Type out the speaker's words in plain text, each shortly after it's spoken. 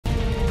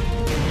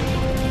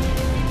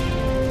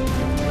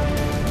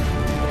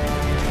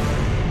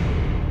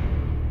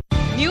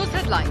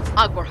Headlines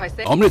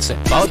আগবঢ়াইছে Amritsar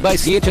powered by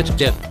CHH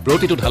Jet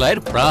প্ৰতিটো ঢালাইৰ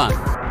প্ৰাণ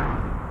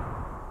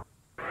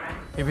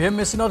EVM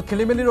মেচিনত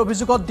খেলিমেলিৰ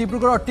অভিযোগত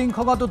ডিব্ৰুগড়ৰ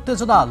টিংখঙত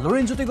উত্তেজনা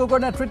লৰিণজ্যোতি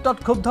গগৈৰ নেতৃত্বত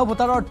ক্ষুব্ধ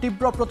ভোটাৰৰ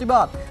তীব্ৰ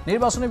প্ৰতিবাদ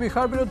নিৰ্বাচনী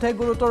বিষয়ৰ বিৰুদ্ধে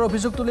গুৰুতৰ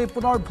অভিযোগ তুলি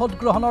পুনৰ ভোট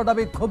গ্ৰহণৰ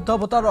দাবী ক্ষুব্ধ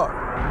ভোটাৰৰ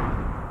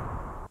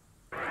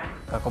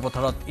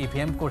কাকপথাৰত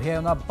EVM কঢ়িয়াই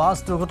অনা বাছ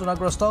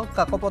দুৰ্ঘটনাগ্ৰস্ত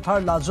কাকপথাৰ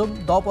লাজুম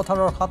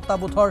দপথাৰৰ 7টা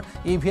বুথৰ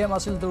EVM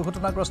আছিল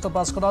দুৰ্ঘটনাগ্ৰস্ত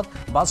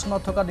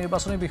বাছখনত থকা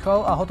নিৰ্বাচনী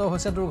বিষয়াও আহত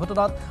হৈছে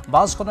দুৰ্ঘটনাত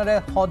বাছখনেৰে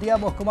হদিয়া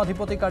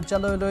মহকুমাধিপতি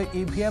কাৰ্যালয়লৈ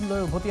EVM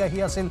লৈ উভতি আহি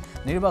আছিল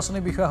নিৰ্বাচনী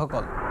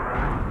বিষয়াসকল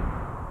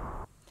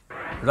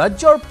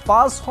ৰাজ্যৰ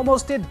 5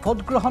 সমষ্টিত ভোট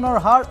গ্ৰহণৰ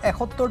হাৰ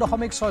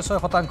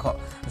 71.66%।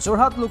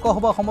 যোৰহাট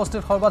লোকসভা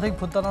সমষ্টিত সৰ্বাধিক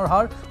ভোটদানৰ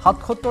হাৰ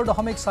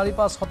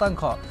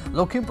 77.45%।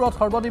 লখিমপুৰত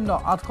সৰ্বনিম্ন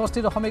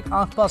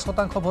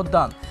 68.85%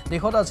 ভোটদান।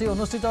 দেশত আজি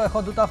অনুষ্ঠিত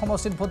 102টা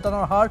সমষ্টিত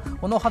ভোটদানৰ হাৰ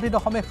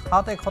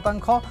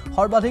 59.71%।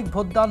 সৰ্বাধিক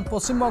ভোটদান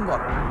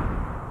পশ্চিমবংগত।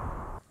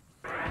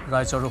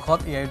 ৰাজ্যৰ ৰুখত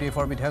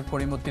EIDFৰ বিধায়ক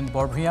কৰিমউদ্দিন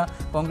বৰভূঞা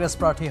কংগ্ৰেছ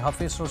প্ৰাৰ্থী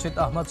হাফিজ ৰছিদ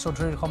আহমদ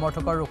চৌধুৰীৰ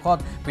সমৰ্থকৰ ৰুখত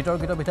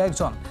বিতৰ্কিত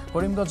বিধায়কজন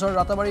কৰিমগঞ্জৰ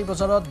ৰাতাবাৰী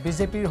বজাৰত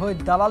বিজেপিৰ হৈ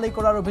দালালি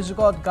কৰাৰ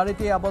অভিযোগত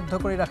গাড়ীতে আবদ্ধ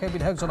কৰি ৰাখে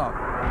বিধায়কজনক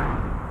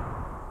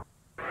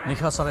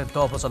নিশা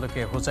 10:30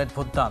 বজালৈকে হোজাইত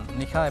ভোটদান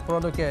নিশা 1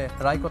 পৰলৈকে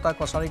ৰায়কটা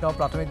কছাৰীগাঁও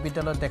প্ৰাথমিক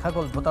বিদ্যালয়ত দেখা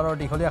গ'ল ভোটাৰৰ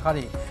দীঘলীয়া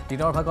শাৰী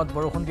দিনৰ ভাগত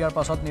বৰষুণ দিয়াৰ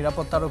পাছত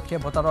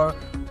নিৰাপত্তাৰক্ষীয়ে ভোটাৰৰ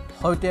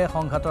সৈতে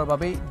সংঘাতৰ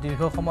বাবে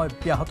দীৰ্ঘ সময়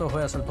ব্যাহত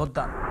হৈ আছিল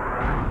ভোটদান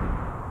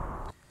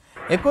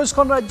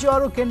 21খন ৰাজ্য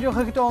আৰু কেন্দ্ৰীয়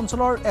শাসিত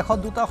অঞ্চলৰ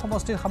 102টা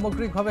সমষ্টিত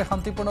সামগ্ৰিকভাৱে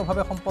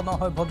শান্তিপূৰ্ণভাৱে সম্পন্ন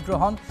হয়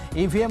ভোটগ্ৰহণ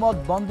EVMত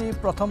বন্দী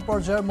প্ৰথম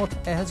পৰ্যায়ৰ মুঠ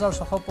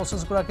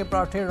 1625 গৰাকী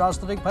প্ৰাৰ্থীৰ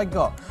ৰাজনৈতিক ভাগ্য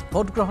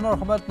ভোটগ্ৰহণৰ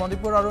সময়ত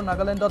মণিপুৰ আৰু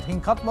নাগালেণ্ডত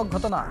হিংসাত্মক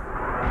ঘটনা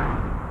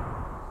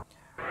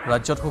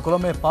ৰাজ্যত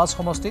সুকলমে 5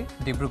 সমষ্টি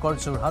ডিব্ৰুগড়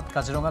যোৰহাট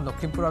কাজিৰঙা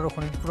লখিমপুৰ আৰু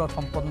শোণিতপুৰত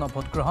সম্পন্ন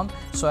ভোটগ্ৰহণ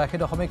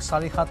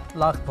 86.47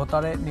 লাখ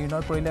ভোটাৰে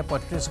নিৰ্ণয় কৰিলে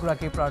 35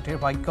 গৰাকী প্ৰাৰ্থীৰ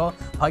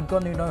ভাগ্য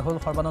নিৰ্ণয় হ'ল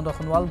সৰ্বানন্দ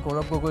সোণোৱাল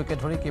গৌৰৱ গগৈকে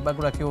ধৰি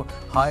কেইবাগৰাকীও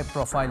হাই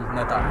প্ৰফাইল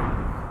নেতা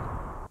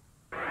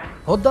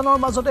ভোটদানৰ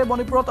মাজতে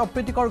মণিপুৰত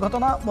অপ্ৰীতিকৰ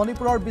ঘটনা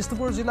মণিপুৰৰ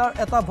বিষ্ণুপুৰ জিলাৰ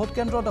এটা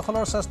ভোটকেন্দ্ৰ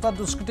দখলৰ চেষ্টাত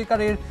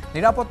দুষ্কৃতিকাৰীৰ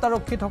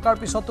নিৰাপত্তাৰক্ষী থকাৰ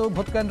পিছতো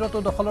ভোটকেন্দ্ৰটো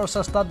দখলৰ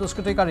চেষ্টাত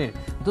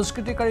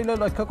দুষ্কৃতিকাৰীলৈ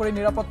লক্ষ্য কৰি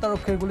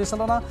নিৰাপত্তাৰক্ষীৰ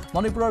গুলীচালনা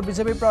মণিপুৰৰ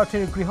বিজেপি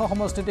প্ৰাৰ্থীৰ গৃহ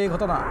সমষ্টিত এই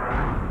ঘটনা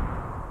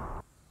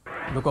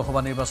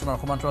লোকসভা নিৰ্বাচনৰ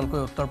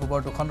সমান্তৰালকৈ উত্তৰ পূবৰ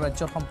দুখন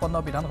ৰাজ্যত সম্পন্ন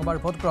বিধানসভাৰ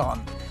ভোটগ্ৰহণ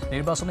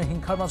নিৰ্বাচনী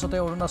হিংসাৰ মাজতে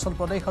অৰুণাচল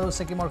প্ৰদেশ আৰু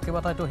ছিকিমৰ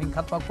কেইবাটাইতো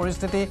হিংসাত্মক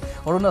পৰিস্থিতি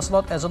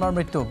অৰুণাচলত এজনৰ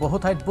মৃত্যু বহু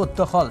ঠাইত বুথ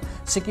দখল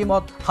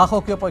ছিকিমত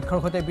শাসকীয় পক্ষৰ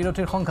সৈতে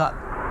বিৰোধীৰ সংঘাত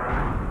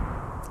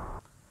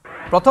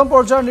প্ৰথম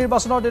পৰ্যায়ৰ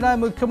নিৰ্বাচনৰ দিনাই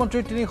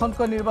মুখ্যমন্ত্ৰীৰ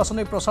 3খনকৈ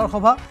নিৰ্বাচনী প্ৰচাৰ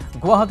সভা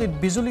গুৱাহাটীত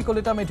বিজুলী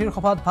কলিতা মেধিৰ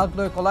সভাত ভাগ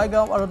লৈ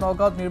কলাইগাঁও আৰু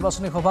নগাঁৱত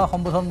নিৰ্বাচনী সভা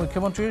সম্বোধন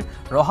মুখ্যমন্ত্ৰীৰ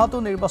ৰহাটো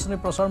নিৰ্বাচনী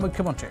প্ৰচাৰ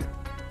মুখ্যমন্ত্ৰীৰ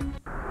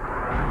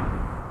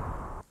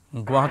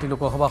গুৱাহাটী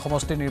লোকসভা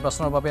সমষ্টি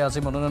নিৰ্বাচনৰ বাবে আজি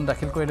মনোনয়ন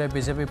দাখিল কৰিলে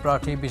বিজেপি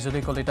প্ৰাৰ্থী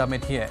বিজুলী কলিতা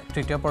মেধিয়ে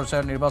তৃতীয়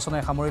পৰ্যায়ৰ নিৰ্বাচনে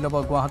সামৰি ল'ব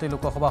গুৱাহাটী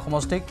লোকসভা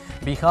সমষ্টিক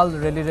বিশাল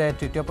ৰেলীৰে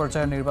তৃতীয়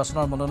পৰ্যায়ৰ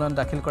নিৰ্বাচনৰ মনোনয়ন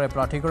দাখিল কৰে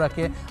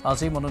প্ৰাৰ্থীগৰাকীয়ে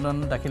আজি মনোনয়ন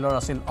দাখিলৰ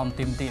আছিল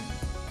অন্তিম দিন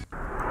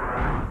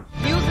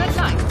News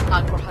Headlines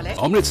আগবঢ়ালে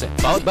Amritsar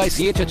powered by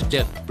CHH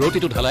Jet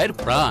প্ৰতিটো ঢালাইৰ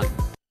প্ৰাণ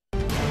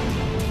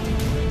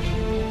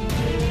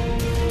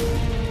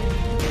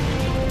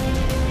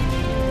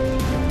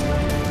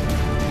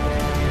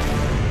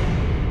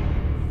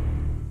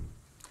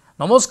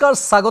নমস্কাৰ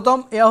স্বাগতম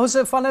এয়া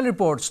হৈছে ফাইনেল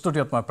ৰিপৰ্ট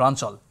ষ্টুডিঅ'ত মই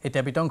প্ৰাঞ্চল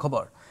এতিয়া বিতং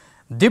খবৰ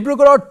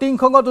ডিব্ৰুগড়ৰ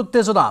টিংখঙত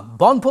উত্তেজনা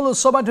বনফুল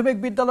উচ্চ মাধ্যমিক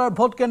বিদ্যালয়ৰ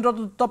ভোট কেন্দ্ৰত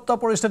উত্তপ্ত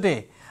পৰিস্থিতি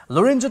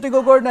লৰিণজ্যোতি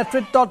গগৈৰ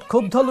নেতৃত্বত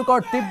ক্ষুব্ধ লোকৰ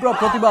তীব্ৰ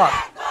প্ৰতিবাদ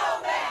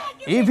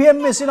EVM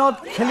মেচিনত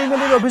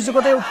খেলিমেলিৰ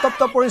অভিযোগতে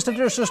উত্তপ্ত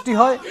পৰিস্থিতিৰ সৃষ্টি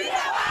হয়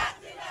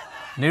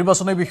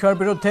নিৰ্বাচনী বিষয়ৰ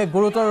বিৰুদ্ধে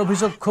গুৰুতৰ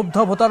অভিযোগ ক্ষুব্ধ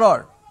ভোটাৰৰ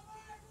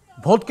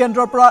ভোট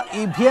কেন্দ্ৰৰ পৰা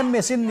EVM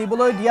মেচিন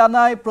নিবলৈ দিয়া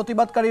নাই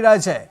প্ৰতিবাদকাৰী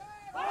ৰাইজে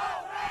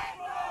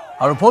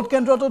আৰু ভোট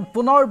কেন্দ্ৰটোত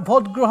পুনৰ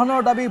ভোট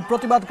গ্ৰহণৰ দাবী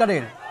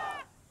প্ৰতিবাদকাৰীৰ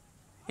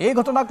এই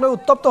ঘটনাক লৈ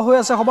উত্তপ্ত হৈ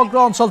আছে সমগ্ৰ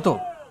অঞ্চলটো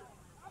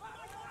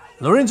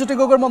লৰিণজ্যোতি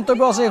গগৈৰ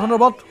মন্তব্য আছে এই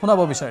সন্দৰ্ভত শুনাব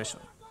বিচাৰিছো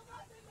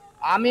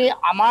আমি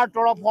আমাৰ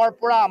তৰফৰ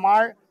পৰা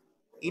আমাৰ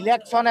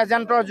ইলেকশ্যন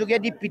এজেণ্টৰ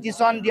যোগেদি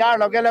পিটিশ্যন দিয়াৰ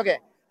লগে লগে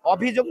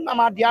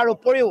অভিযোগনামা দিয়াৰ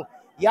উপৰিও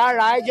ইয়াৰ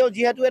ৰাইজেও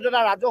যিহেতু এইটো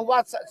এটা ৰাজহুৱা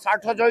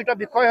স্বাৰ্থ জড়িত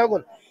বিষয় হৈ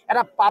গ'ল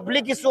এটা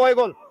পাব্লিক ইছ্যু হৈ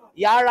গ'ল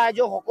ইয়াৰ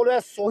ৰাইজেও সকলোৱে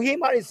চহী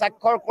মাৰি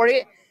স্বাক্ষৰ কৰি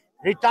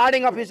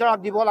ৰিটাৰ্নিং অফিচাৰক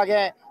দিব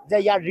লাগে যে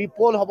ইয়াৰ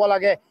ৰিপ'ল হ'ব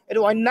লাগে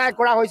এইটো অন্যায়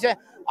কৰা হৈছে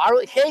আৰু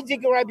সেই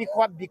যিগৰাকী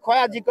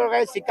বিষয়া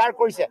যিগৰাকী স্বীকাৰ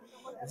কৰিছে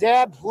যে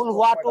ভুল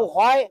হোৱাটো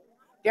হয়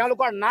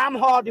তেওঁলোকৰ নাম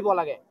সহ দিব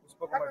লাগে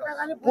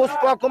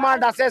পুষ্প কুমাৰ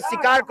দাসে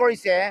স্বীকাৰ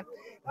কৰিছে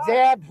যে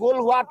ভুল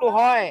হোৱাটো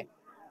হয়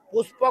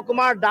পুষ্প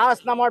কুমাৰ দাস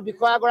নামৰ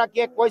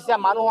বিষয়াগৰাকীয়ে কৈছে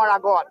মানুহৰ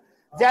আগত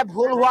যে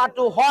ভুল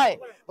হোৱাটো হয়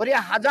গতিকে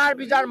হাজাৰ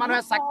বিজাৰ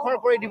মানুহে স্বাক্ষৰ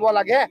কৰি দিব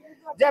লাগে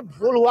যে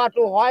ভুল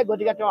হোৱাটো হয়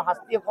গতিকে তেওঁ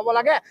শাস্তি হ'ব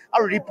লাগে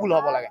আৰু ৰিপুল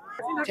হ'ব লাগে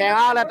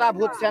চেঙাল এটা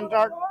ভোট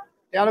চেণ্টাৰ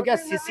তেওঁলোকে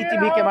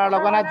CCTV কেমেৰা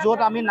লগোৱা নাই য'ত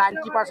আমি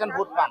 90%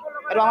 ভোট পাম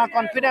এইটো আমাৰ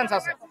কনফিডেন্স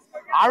আছে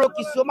আৰু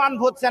কিছুমান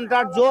ভোট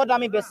চেণ্টাৰ য'ত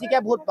আমি বেছিকৈ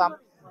ভোট পাম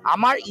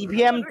আমাৰ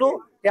EVMটো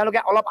তেওঁলোকে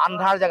অলপ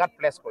আন্ধাৰ জেগাত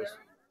প্লেচ কৰিছে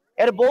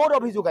এইটো বহুত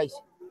অভিযোগ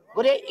আহিছে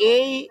গতিকে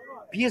এই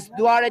পিছ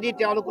দুৱাৰেদি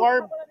তেওঁলোকৰ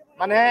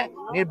মানে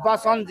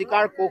নিৰ্বাচন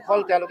জিকাৰ কৌশল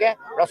তেওঁলোকে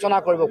ৰচনা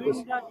কৰিব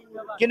খুজিছে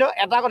কিন্তু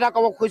এটা কথা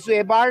ক'ব খুজিছোঁ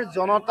এবাৰ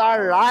জনতাৰ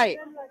ৰায়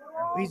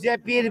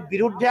বিজেপিৰ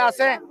বিৰুদ্ধে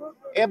আছে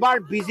এবাৰ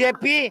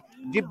বিজেপি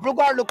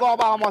ডিব্ৰুগড়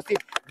লোকসভা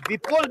সমষ্টিত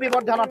বিপুল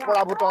ব্যৱধানত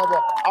পৰাভূত হ'ব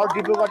আৰু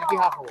ডিব্ৰুগড়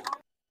ইতিহাস হ'ব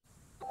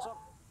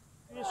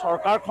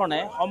চৰকাৰখনে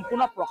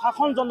সম্পূৰ্ণ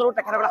প্ৰশাসন যন্ত্ৰটো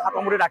তেখেতসকলে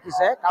হাতমুঠি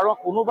ৰাখিছে কাৰণ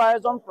কোনোবা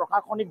এজন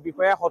প্ৰশাসনিক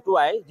বিষয়া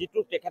হতুৱাই যিটো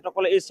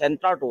তেখেতসকলে এই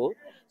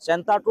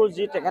চেণ্টাৰটোৰ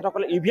যি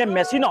তেখেতসকলে EVM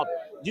মেচিনত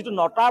যিটো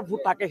 9টা ভোট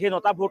থাকে সেই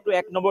 9টা ভোটটো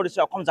 1 নম্বৰ দিছে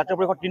অসম জাতীয়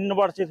পৰিষদ 3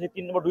 নম্বৰ আছে সেই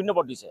 3 নম্বৰ 2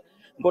 নম্বৰ দিছে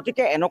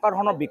গতিকে এনেকুৱা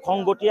ধৰণৰ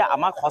বিসংগতিয়ে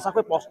আমাক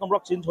সঁচাকৈ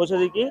প্ৰশ্নমূলক চিন্তা হৈছে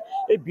যে কি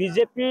এই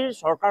বিজেপিৰ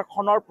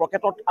চৰকাৰখনৰ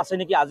পকেটত আছে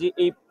নেকি আজি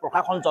এই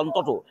প্ৰশাসন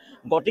যন্ত্ৰটো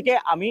গতিকে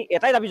আমি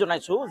এটাই দাবী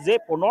জনাইছো যে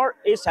পুনৰ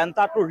এই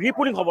চেণ্টাৰটো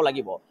ৰিপুলিং হ'ব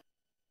লাগিব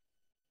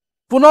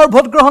পুনৰ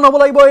ভোট গ্ৰহণ হ'ব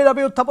লাগিব এই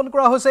দাবী উত্থাপন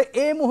কৰা হৈছে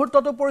এই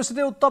মুহূৰ্তটো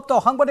পৰিস্থিতি উত্তপ্ত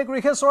সাংবাদিক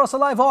ঋষেশ্বৰ আছে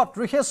লাইভত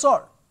ঋষেশ্বৰ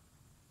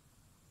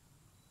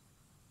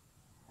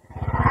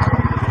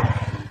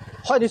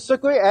হয়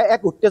নিশ্চয়কৈ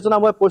এক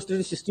উত্তেজনাময়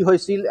পৰিস্থিতিৰ সৃষ্টি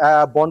হৈছিল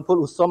বনফুল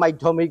উচ্চ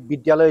মাধ্যমিক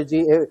বিদ্যালয়ৰ যি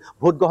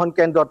ভোট গ্ৰহণ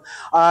কেন্দ্ৰত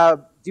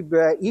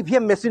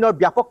EVM মেচিনৰ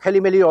ব্যাপক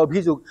খেলিমেলিৰ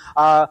অভিযোগ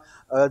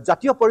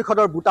জাতীয়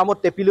পৰিষদৰ বুটামত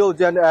টেপিলেও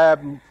যেন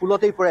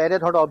ফুলতেই পৰে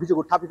এনেধৰণৰ অভিযোগ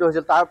উত্থাপিত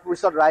হৈছিল তাৰ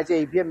পিছত ৰাইজে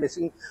EVM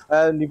মেচিন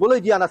নিবলৈ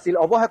দিয়া নাছিল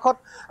অৱশেষত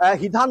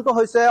সিদ্ধান্ত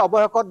হৈছে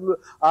অৱশেষত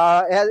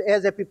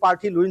AJP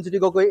প্ৰাৰ্থী লুৰিণজ্যোতি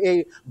গগৈ এই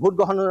ভোট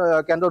গ্ৰহণ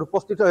কেন্দ্ৰত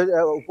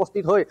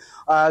উপস্থিত হৈ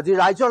যি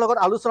ৰাইজৰ লগত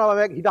আলোচনাৰ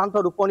বাবে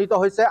সিদ্ধান্তত উপনীত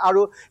হৈছে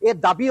আৰু এই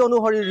দাবী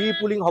অনুসৰি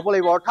ৰিপুলিং হ'ব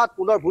লাগিব অৰ্থাৎ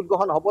পুনৰ ভোট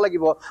গ্ৰহণ হ'ব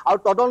লাগিব আৰু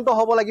তদন্ত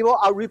হ'ব লাগিব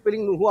আৰু ৰিপুলিং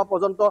নোহোৱা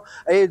পৰ্যন্ত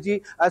এই যি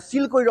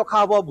সিল কৰি ৰখা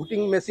হ'ব ভোটিং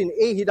মেচিন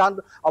এই সিদ্ধান্ত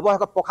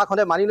অৱশেষত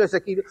প্ৰশাসনে মানি লৈছে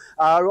কি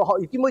আৰু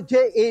ইতিমধ্যে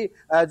এই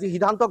যি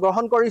সিদ্ধান্ত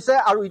গ্ৰহণ কৰিছে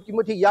আৰু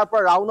ইতিমধ্যে ইয়াৰ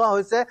পৰা ৰাওনা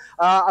হৈছে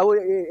আৰু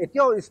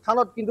এতিয়াও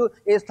স্থানত কিন্তু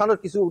এই স্থানত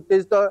কিছু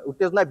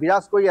উত্তেজনা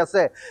বিৰাজ কৰি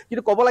আছে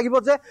কিন্তু ক'ব লাগিব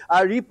যে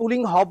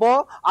ৰিপুলিং হ'ব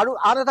আৰু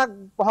আন এটা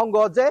প্ৰসংগ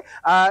যে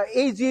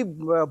এই যি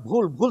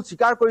ভুল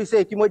স্বীকাৰ কৰিছে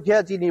ইতিমধ্যে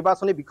যি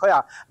নিৰ্বাচনী বিষয়া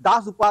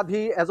দাস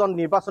উপাধি এজন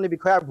নিৰ্বাচনী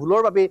বিষয়াৰ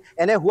ভুলৰ বাবে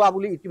এনে হোৱা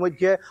বুলি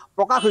ইতিমধ্যে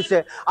প্ৰকাশ হৈছে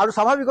আৰু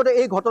স্বাভাৱিকতে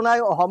এই ঘটনাই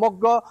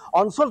সমগ্ৰ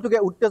অঞ্চলটোকে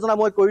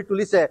উত্তেজনাময় কৰি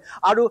তুলিছে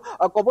আৰু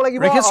ক'ব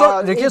লাগিব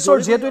ঋষেশ্বৰ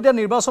যেহেতু এতিয়া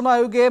নিৰ্বাচন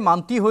আয়োগে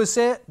মান্তি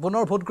হৈছে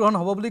পুনৰ ভোট গ্ৰহণ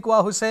হ'ব বুলি কোৱা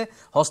হৈছে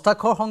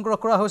হস্তাক্ষৰ সংগ্ৰহ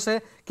কৰা হৈছে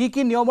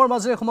কি নিয়মৰ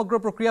মাজেৰে সমগ্ৰ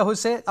প্ৰক্ৰিয়া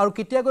হৈছে আৰু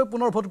কেতিয়াকৈ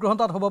পুনৰ ভোট গ্ৰহণ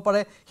তাত হ'ব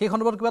পাৰে সেই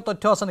সন্দৰ্ভত কিবা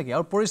তথ্য আছে নেকি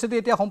আৰু পৰিস্থিতি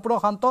এতিয়া সম্পূৰ্ণ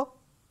শান্ত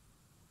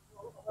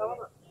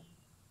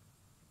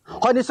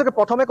হয় নিশ্চয়কৈ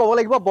প্ৰথমে ক'ব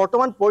লাগিব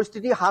বৰ্তমান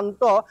পৰিস্থিতি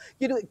শান্ত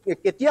কিন্তু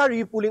কেতিয়া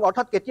ৰিপুলিং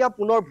অৰ্থাৎ কেতিয়া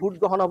পুনৰ ভোট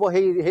গ্ৰহণ হ'ব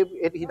সেই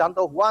সিদ্ধান্ত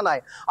হোৱা নাই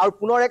আৰু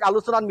পুনৰ এক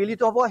আলোচনাত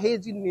মিলিত হ'ব সেই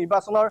যি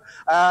নিৰ্বাচনৰ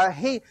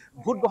সেই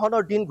ভোট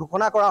গ্ৰহণৰ দিন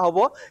ঘোষণা কৰা হ'ব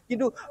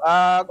কিন্তু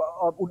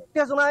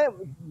উত্তেজনাই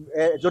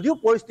যদিও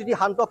পৰিস্থিতি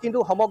শান্ত কিন্তু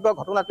সমগ্ৰ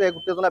ঘটনাটোৱে এক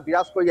উত্তেজনা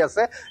বিৰাজ কৰি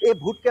আছে এই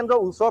ভোট কেন্দ্ৰৰ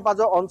ওচৰ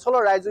পাজৰ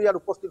অঞ্চলৰ ৰাইজে ইয়াত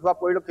উপস্থিত হোৱা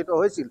পৰিলক্ষিত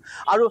হৈছিল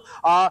আৰু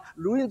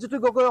লুৰিণজ্যোতি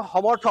গগৈৰ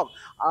সমৰ্থক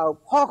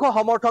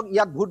সমৰ্থক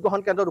ইয়াত ভোট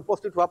গ্ৰহণ কেন্দ্ৰত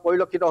উপস্থিত হোৱা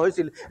পৰিলক্ষিত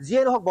হৈছিল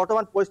যিয়ে নহওক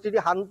বৰ্তমান পৰিস্থিতি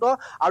শান্ত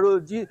আৰু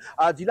যি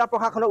জিলা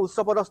প্ৰশাসনৰ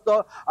উচ্চপদস্থ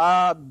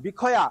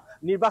বিষয়া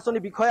নিৰ্বাচনী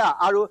বিষয়া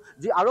আৰু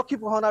যি আৰক্ষী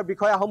প্ৰশাসনৰ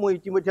বিষয়াসমূহ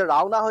ইতিমধ্যে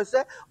ৰাওনা হৈছে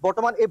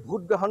বৰ্তমান এই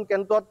ভোট গ্ৰহণ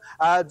কেন্দ্ৰত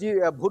যি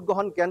ভোট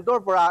গ্ৰহণ কেন্দ্ৰৰ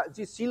পৰা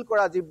যি সিল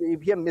কৰা যি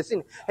EVM মেচিন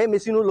সেই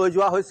মেচিনো লৈ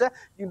যোৱা হৈছে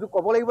কিন্তু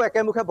ক'ব লাগিব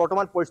একেমুখে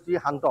বৰ্তমান পৰিস্থিতি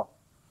শান্ত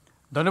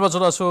ধন্যবাদ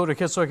জনাইছোঁ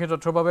ঋষেশ্বৰ এই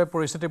তথ্যৰ বাবে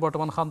পৰিস্থিতি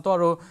বৰ্তমান শান্ত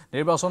আৰু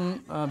নিৰ্বাচন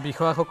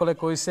বিষয়াসকলে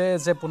কৈছে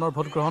যে পুনৰ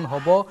ভোট গ্ৰহণ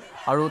হ'ব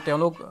আৰু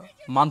তেওঁলোক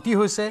মান্তি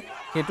হৈছে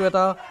সেইটো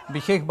এটা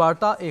বিশেষ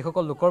বাৰ্তা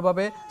এইসকল লোকৰ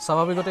বাবে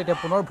স্বাভাৱিকতে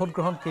এতিয়া পুনৰ ভোট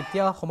গ্ৰহণ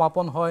কেতিয়া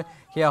সমাপন হয়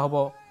সেয়া হ'ব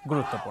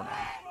গুৰুত্বপূৰ্ণ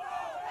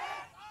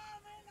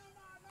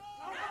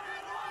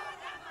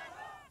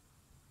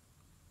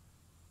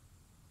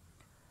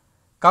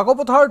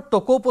কাকপথাৰ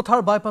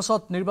টকৌপথাৰ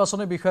বাইপাছত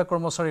নিৰ্বাচনী বিষয়া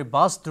কৰ্মচাৰীৰ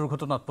বাছ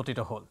দুৰ্ঘটনাত পতিত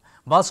হ'ল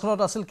বাছখনত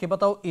আছিল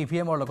কেইবাটাও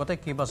EVMৰ লগতে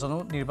কেইবাজনো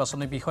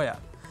নিৰ্বাচনী বিষয়া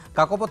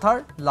কাকপথাৰ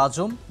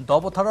লাজুম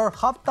দপথাৰৰ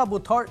 7টা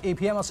বুথৰ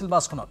EVM আছিল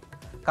বাছখনত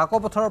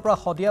কাকপথাৰৰ পৰা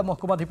সদিয়া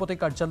মহকুমাধিপতি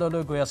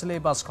কাৰ্যালয়লৈ গৈ আছিল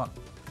এই বাছখন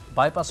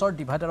বাইপাছৰ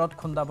ডিভাইডাৰত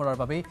খুন্দা মৰাৰ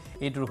বাবে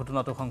এই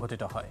দুৰ্ঘটনাটো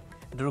সংঘটিত হয়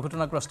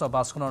দুৰ্ঘটনাগ্ৰস্ত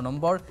বাছখনৰ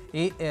নম্বৰ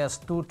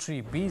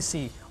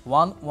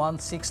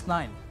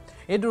AS23BC1169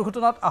 এই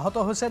দুৰ্ঘটনাত আহত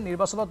হৈছে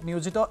নিৰ্বাচনত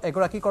নিয়োজিত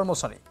এগৰাকী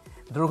কৰ্মচাৰী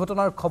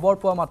দুৰ্ঘটনাৰ খবৰ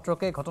পোৱা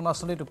মাত্ৰকে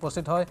ঘটনাস্থলীত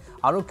উপস্থিত হয়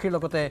আৰক্ষীৰ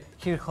লগতে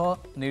শীৰ্ষ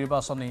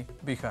নিৰ্বাচনী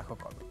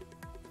বিষয়াসকল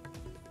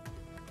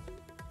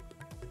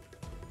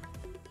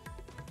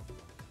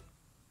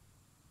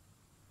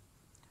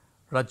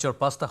ৰাজ্যৰ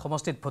 5টা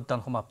সমষ্টিত ভোটদান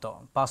সমাপ্ত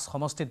 5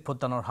 সমষ্টিত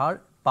ভোটদানৰ হাৰ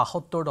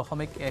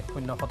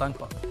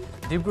 ৭২.10%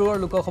 ডিব্ৰুগড়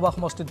লোকসভা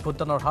সমষ্টিত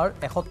ভোটদানৰ হাৰ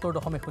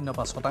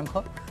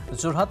 ৭১.05%,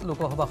 যোৰহাট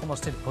লোকসভা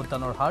সমষ্টিত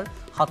ভোটদানৰ হাৰ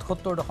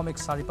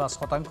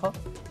 ৭৭.45%,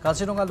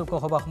 কাজিৰঙা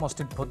লোকসভা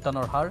সমষ্টিত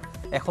ভোটদানৰ হাৰ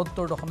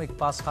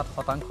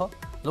 ৭১.57%,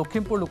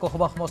 লখিমপুৰ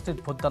লোকসভা সমষ্টিত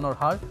ভোটদানৰ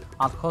হাৰ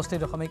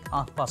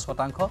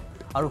 ৬৮.85%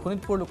 আৰু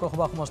শোণিতপুৰ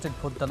লোকসভা সমষ্টিত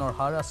ভোটদানৰ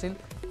হাৰ আছিল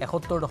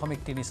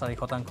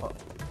 ৭১.34%।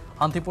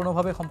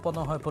 শান্তিপূৰ্ণভাৱে সম্পন্ন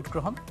হয়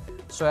ভোটগ্ৰহণ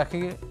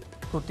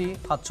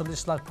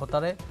 ৮৬,৪৭,০০,০০০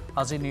 ভোটাৰে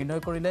আজি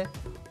নিৰ্ণয় কৰিলে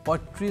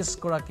 ৩৫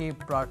 গৰাকী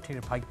প্ৰাৰ্থীৰ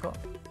ভাগ্য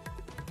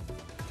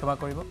ক্ষমা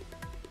কৰিব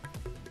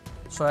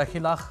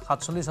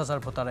 86,47,000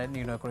 ভোটাৰে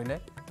নিৰ্ণয় কৰিলে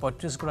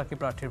 35 গৰাকী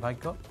প্ৰাৰ্থীৰ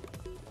ভাগ্য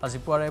আজি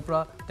পুৱাৰে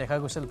পৰা দেখা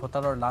গৈছিল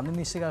ভোটাৰৰ লানি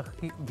নিচিগা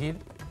ভিৰ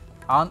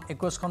আন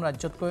 21খন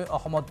ৰাজ্যতকৈ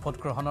অসমত ভোট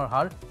গ্ৰহণৰ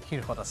হাৰ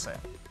শীৰ্ষত আছে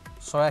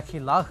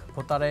 86 লাখ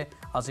ভোটাৰে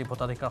আজি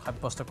ভোটাধিকাৰ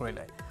সাব্যস্ত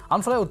কৰিলে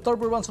আনফালে উত্তৰ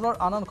পূৰ্বাঞ্চলৰ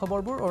আন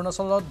খবৰবোৰ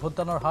অৰুণাচলত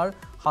ভোটদানৰ হাৰ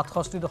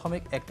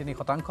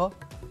 67.13%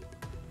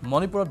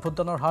 মণিপুৰত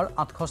ভোটদানৰ হাৰ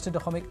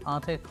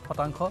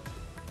 68.81%,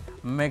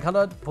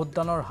 মেঘালয়ত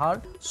ভোটদানৰ হাৰ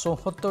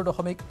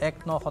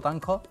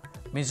 74.19%,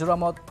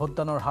 মিজোৰামত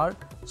ভোটদানৰ হাৰ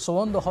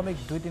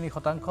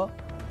 54.23%,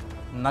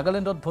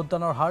 নাগালেণ্ডত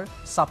ভোটদানৰ হাৰ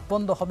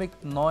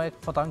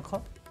 56.91%,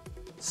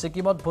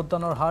 ছিকিমত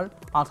ভোটদানৰ হাৰ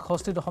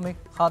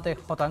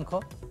 68.71%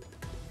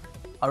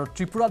 আৰু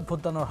ত্ৰিপুৰাত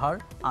ভোটদানৰ হাৰ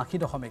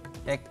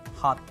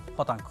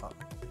 80.17%।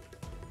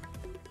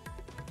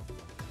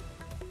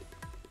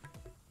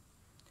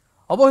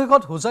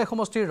 অৱশেষত হোজাই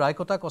সমষ্টিৰ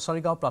ৰায়কটা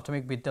কছাৰীগাঁও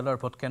প্ৰাথমিক বিদ্যালয়ৰ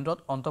ভোটকেন্দ্ৰত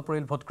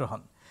অন্তপৰিল ভোটগ্ৰহণ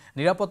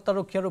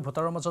নিৰাপত্তাৰক্ষী আৰু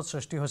ভোটাৰৰ মাজত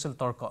সৃষ্টি হৈছিল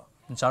তৰ্ক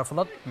যাৰ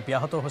ফলত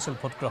ব্যাহত হৈছিল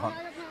ভোটগ্ৰহণ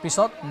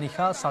পিছত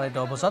নিশা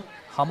 10:30 বজাত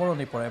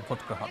সামৰণি পৰে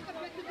ভোটগ্ৰহণ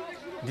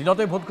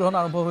দিনতে ভোটগ্ৰহণ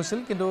আৰম্ভ হৈছিল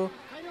কিন্তু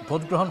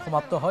ভোটগ্ৰহণ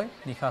সমাপ্ত হয়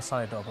নিশা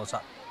 10:30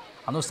 বজাত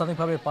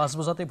আনুষ্ঠানিকভাৱে 5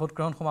 বজাতে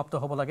ভোটগ্ৰহণ সমাপ্ত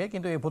হ'ব লাগে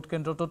কিন্তু এই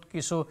ভোটকেন্দ্ৰটোত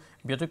কিছু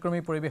ব্যতিক্ৰমী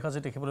পৰিৱেশ আজি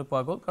দেখিবলৈ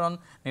পোৱা গ'ল কাৰণ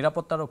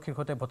নিৰাপত্তাৰক্ষীৰ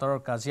সৈতে ভোটাৰৰ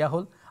কাজিয়া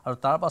হ'ল আৰু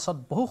তাৰ পাছত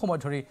বহু সময়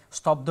ধৰি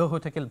স্তব্ধ হৈ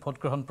থাকিল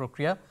ভোটগ্ৰহণ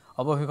প্ৰক্ৰিয়া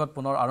অৱশেষত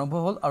পুনৰ আৰম্ভ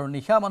হ'ল আৰু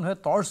নিশা মানুহে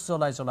টৰ্চ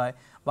জ্বলাই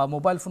বা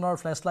মোবাইল ফোনৰ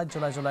ফ্লেছ লাইট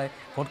জ্বলাই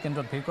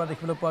ভোটকেন্দ্ৰত ভিৰ কৰা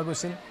দেখিবলৈ পোৱা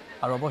গৈছিল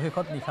আৰু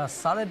অৱশেষত নিশা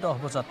 10:30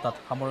 বজাত তাত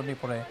সামৰণি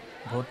পৰে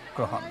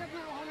ভোটগ্ৰহণ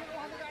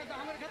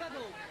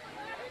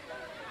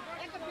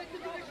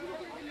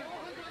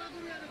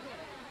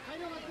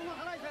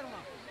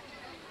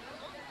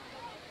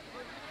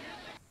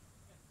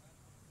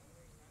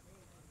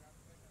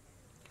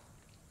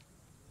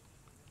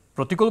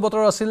প্ৰতিকূল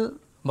বতৰ আছিল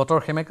বতৰ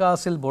হেমেকা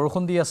আছিল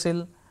বৰষুণ দি আছিল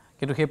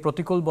কিন্তু সেই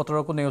প্ৰতিকূল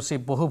বতৰকো নেওচি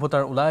বহু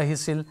ভোটাৰ ওলাই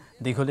আহিছিল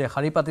দীঘলীয়া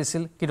শাৰী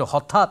পাতিছিল কিন্তু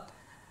হঠাৎ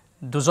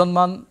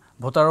দুজনমান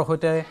ভোটাৰৰ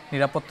সৈতে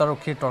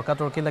নিৰাপত্তাৰক্ষীৰ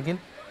তৰ্কাতৰ্কি লাগিল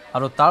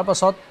আৰু তাৰ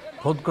পাছত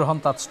ভোটগ্ৰহণ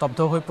তাত স্তব্ধ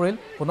হৈ পৰিল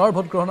পুনৰ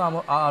ভোটগ্ৰহণ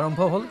আৰম্ভ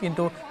হ'ল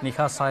কিন্তু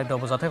নিশা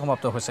 10:30 বজাতহে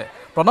সমাপ্ত হৈছে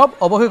প্ৰণৱ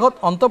অৱশেষত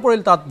অন্ত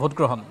পৰিল তাত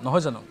ভোটগ্ৰহণ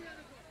নহয় জানো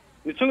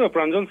নিশ্চয়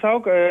প্ৰাঞ্জল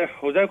চাওক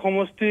হোজাই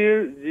সমষ্টিৰ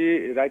যি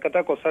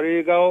ৰায়কটা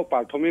কছাৰীগাঁও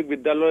প্ৰাথমিক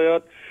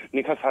বিদ্যালয়ত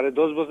নিশা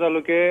 10:30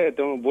 বজালৈকে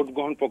ভোট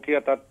গ্ৰহণ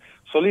প্ৰক্ৰিয়া তাত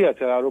চলি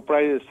আছে আৰু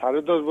প্ৰায়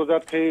 10:30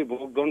 বজাত সেই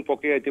ভোট গ্ৰহণ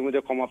প্ৰক্ৰিয়া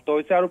ইতিমধ্যে সমাপ্ত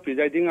হৈছে আৰু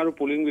প্ৰিজাইডিং আৰু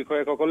পুলিং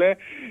বিষয়াসকলে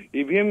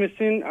EVM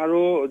মেচিন আৰু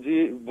যি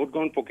ভোট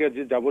গ্ৰহণ প্ৰক্ৰিয়াত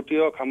যি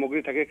যাৱতীয়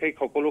সামগ্ৰী থাকে সেই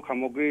সকলো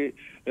সামগ্ৰী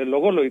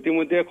লগলৈ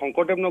ইতিমধ্যে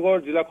শংকৰদেৱনগৰ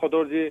জিলা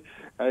সদৰ যি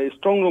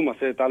ষ্ট্ৰং ৰুম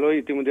আছে তালৈ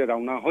ইতিমধ্যে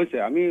ৰাওনা হৈছে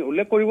আমি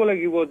উল্লেখ কৰিব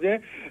লাগিব যে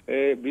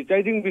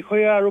প্ৰিজাইডিং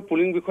বিষয়া আৰু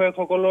পুলিং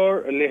বিষয়াসকলৰ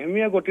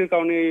লেহেমীয়া গতিৰ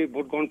কাৰণে এই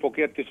ভোট গ্ৰহণ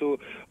প্ৰক্ৰিয়াত কিছু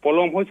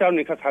পলম হৈছে আৰু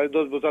নিশা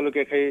 10:30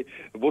 বজালৈকে সেই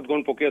ভোট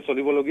গ্ৰহণ প্ৰক্ৰিয়া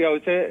চলিবলগীয়া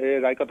হৈছে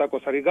ৰায়কটা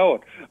কছাৰী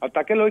গাঁৱত আৰু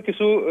তাকে লৈ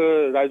কিছু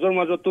ৰাইজৰ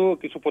মাজতো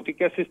কিছু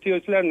প্ৰতিক্ৰিয়া সৃষ্টি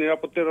হৈছিলে আৰু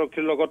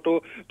নিৰাপত্তাৰক্ষীৰ লগতো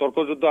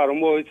তৰ্কযুদ্ধ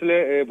আৰম্ভ হৈছিলে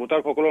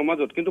ভোটাৰসকলৰ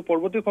মাজত কিন্তু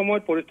পৰৱৰ্তী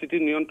সময়ত পৰিস্থিতি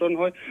নিয়ন্ত্ৰণ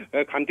হৈ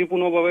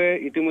শান্তিপূৰ্ণভাৱে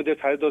ইতিমধ্যে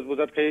 10:30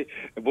 বজাত সেই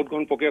ভোট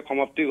গ্ৰহণ প্ৰক্ৰিয়া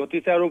সমাপ্তি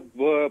ঘটিছে আৰু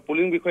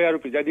পুলিং বিষয়া আৰু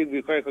প্ৰিজাইডিং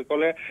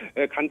বিষয়াসকলে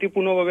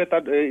শান্তিপূৰ্ণভাৱে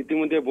তাত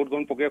ইতিমধ্যে ভোট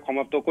গ্ৰহণ প্ৰক্ৰিয়া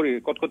সমাপ্ত কৰি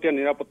কটকটীয়া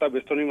নিৰাপত্তা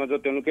বেষ্টনীৰ মাজত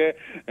তেওঁলোকে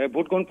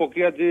ভোট গ্ৰহণ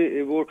প্ৰক্ৰিয়াত যি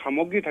এইবোৰ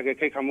সামগ্ৰী থাকে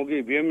সেই সামগ্ৰী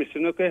EVM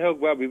মেচিনকে হওক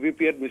বা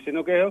VVPAT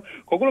মেচিনকে হওক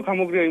সকলো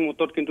সামগ্ৰী এই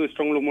মুহূৰ্তত কিন্তু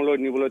ষ্ট্ৰং ৰুমলৈ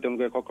নিবলৈ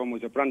তেওঁলোকে সক্ষম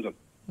হৈছে প্ৰাঞ্জল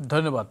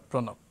ধন্যবাদ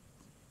প্ৰণৱ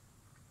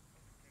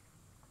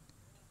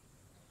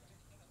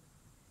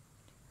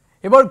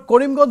এবাৰ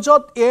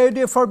কৰিমগঞ্জত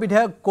AIDFৰ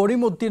বিধায়ক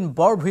কৰিম উদ্দিন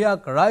বৰভূঞাক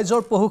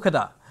ৰাইজৰ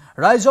পহুখেদা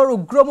ৰাইজৰ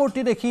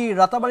উগ্ৰমূৰ্তি দেখি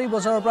ৰাতাবাৰী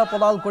বজাৰৰ পৰা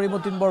পলাল কৰিম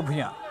উদ্দিন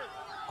বৰভূঞা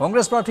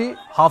কংগ্ৰেছ প্ৰাৰ্থী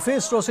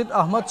হাফিজ ৰছিদ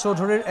আহমদ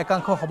চৌধুৰীৰ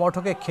একাংশ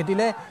সমৰ্থকে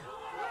খেদিলে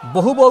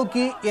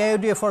বহুবলকি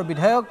AIDFৰ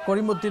বিধায়ক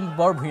কৰিম উদ্দিন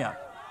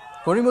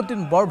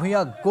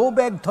বৰভূঞাক গো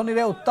বেক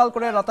ধ্বনিৰে উত্তাল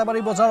কৰে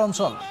ৰাতাবাৰী বজাৰ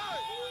অঞ্চল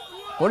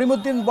কৰিম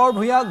উদ্দিন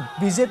বৰভূঞাক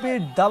বিজেপিৰ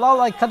দালাল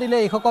আখ্যা দিলে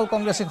এইসকল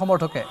কংগ্ৰেছী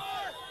সমৰ্থকে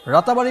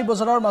ৰাতাবাৰী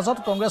বজাৰৰ মাজত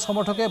কংগ্ৰেছ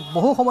সমৰ্থকে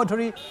বহু সময়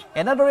ধৰি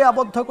এনেদৰে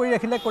আবদ্ধ কৰি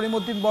ৰাখিলে কৰিম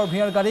উদ্দিন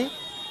বৰভূঞাৰ গাড়ী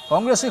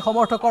কংগ্ৰেছী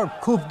সমৰ্থকৰ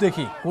ক্ষোভ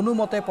দেখি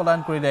কোনোমতে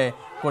পলায়ন কৰিলে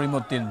কৰিম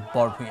উদ্দিন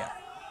বৰভূঞা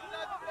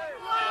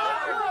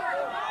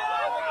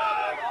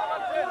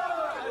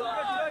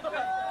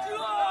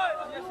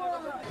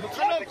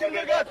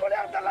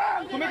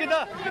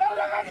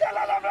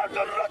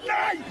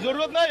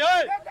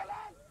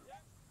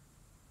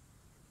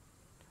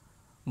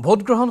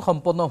ভোটগ্ৰহণ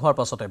সম্পন্ন হোৱাৰ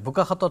পাছতে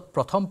বোকাখাতত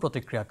প্ৰথম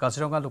প্ৰতিক্ৰিয়া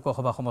কাজিৰঙা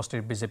লোকসভা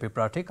সমষ্টিৰ বিজেপি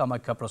প্ৰাৰ্থী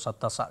কামাখ্যা প্ৰসাদ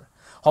তাছাৰ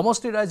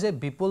সমষ্টিৰ ৰাইজে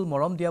বিপুল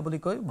মৰম দিয়া বুলি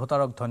কৈ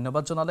ভোটাৰক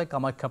ধন্যবাদ জনালে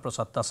কামাখ্যা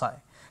প্ৰসাদ তাছাই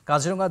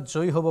কাজিৰঙাত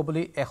জয়ী হ'ব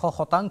বুলি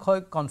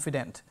 100%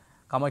 কনফিডেণ্ট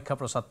কামাখ্যা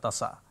প্ৰসাদ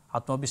তাছা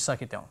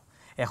আত্মবিশ্বাসী তেওঁ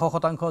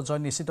 100%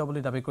 জয় নিশ্চিত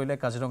বুলি দাবী কৰিলে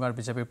কাজিৰঙাৰ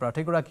বিজেপি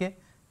প্ৰাৰ্থীগৰাকীয়ে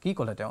কি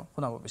ক'লে তেওঁ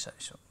শুনাব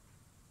বিচাৰিছোঁ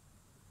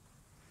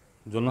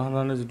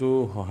জনসাধাৰণে যিটো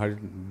সঁহাৰি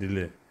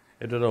দিলে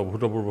এইটো এটা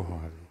অভূতপূৰ্ব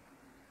সঁহাৰি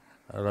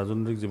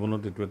ৰাজনৈতিক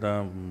জীৱনত এইটো এটা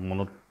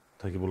মনত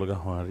থাকিব লগা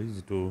সঁহাৰি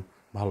যিটো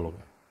ভাল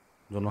লগা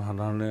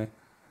জনসাধাৰণে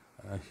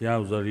হিয়া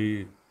উজাৰি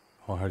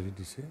সঁহাৰি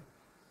দিছে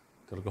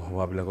তেওঁলোকে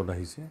সভাবিলাকত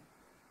আহিছে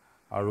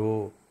আৰু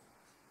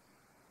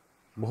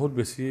বহুত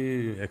বেছি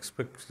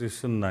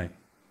এক্সপেক্টেশ্যন নাই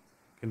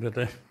কিন্তু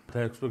এটা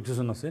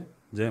এক্সপেক্টেশ্যন আছে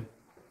যে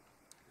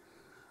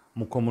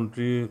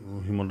মুখ্যমন্ত্ৰী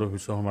হিমন্ত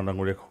বিশ্ব শৰ্মা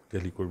ডাঙৰীয়াক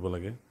শক্তিশালী কৰিব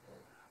লাগে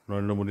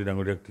নৰেন্দ্ৰ মোদী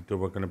ডাঙৰীয়াক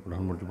তৃতীয়বাৰ কাৰণে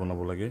প্ৰধানমন্ত্ৰী বনাব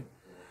লাগে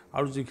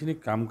আৰু যিখিনি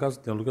কাম কাজ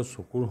তেওঁলোকে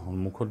চকুৰ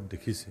সন্মুখত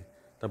দেখিছে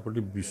তাৰ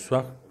প্ৰতি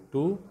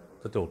বিশ্বাসটো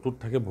যাতে অটুট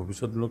থাকে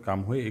ভৱিষ্যতলৈ কাম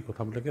হয় এই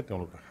কথাবিলাকে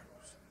তেওঁলোকে আশা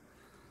কৰিছে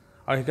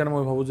আৰু সেইকাৰণে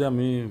মই ভাবোঁ যে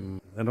আমি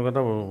এনেকুৱা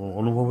এটা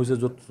অনুভৱ হৈছে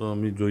য'ত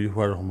আমি জয়ী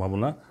হোৱাৰ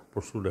সম্ভাৱনা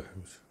প্ৰচুৰ দেখা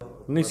গৈছে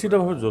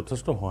নিশ্চিতভাৱে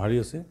যথেষ্ট সঁহাৰি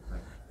আছে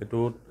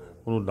এইটোত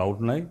কোনো ডাউট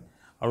নাই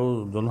আৰু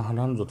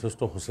জনসাধাৰণ যথেষ্ট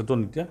সচেতন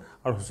এতিয়া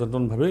আৰু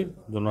সচেতনভাৱেই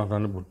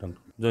জনসাধাৰণে ভোটদান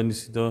জয়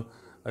নিশ্চিত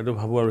এইটো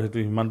ভাবোঁ আৰু সেইটো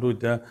সিমানটো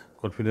এতিয়া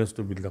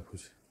কনফিডেন্সটো বিল্ড আপ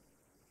হৈছে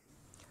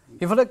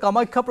ইফালে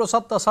কামাখ্যা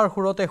প্ৰসাদ তাছাৰ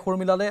সুৰতে সুৰ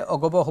মিলালে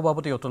অগপ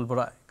সভাপতি অতুল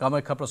বৰাই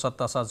কামাখ্যা প্ৰসাদ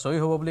তাছা জয়ী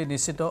হ'ব বুলি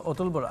নিশ্চিত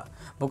অতুল বৰা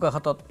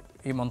বোকাখাতত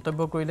এই মন্তব্য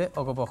কৰিলে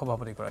অগপ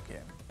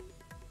সভাপতিগৰাকীয়ে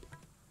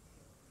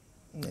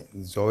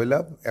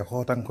জয়লাভ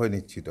 100%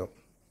 নিশ্চিত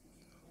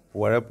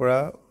পুৱাৰে পৰা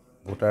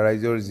ভোটাৰ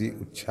ৰাইজৰ যি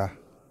উৎসাহ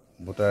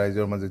ভোটাৰ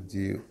ৰাইজৰ মাজত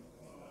যি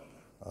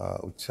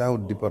উৎসাহ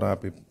উদ্দীপনা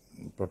আমি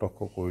প্ৰত্যক্ষ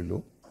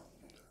কৰিলোঁ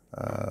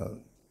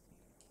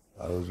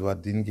আৰু যোৱা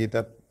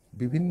দিনকেইটাত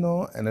বিভিন্ন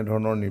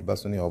এনেধৰণৰ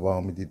নিৰ্বাচনী সভা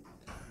সমিতিত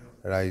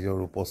ৰাইজৰ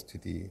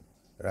উপস্থিতি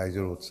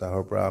ৰাইজৰ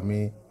উৎসাহৰ পৰা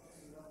আমি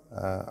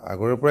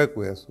আগৰে পৰাই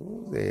কৈ আছোঁ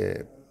যে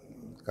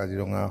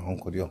কাজিৰঙা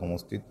সংসদীয়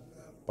সমষ্টিত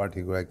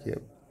প্ৰাৰ্থীগৰাকীয়ে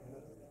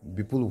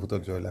বিপুল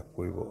ভোটত জয়লাভ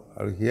কৰিব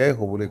আৰু সেয়াই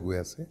হ'বলৈ গৈ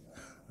আছে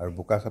আৰু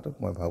বোকাখাতত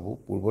মই ভাবোঁ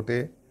পূৰ্বতে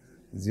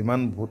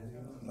যিমান ভোট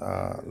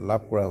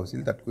লাভ কৰা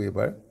হৈছিল তাতকৈ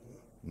এবাৰ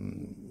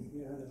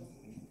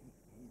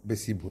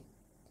বেছি ভোট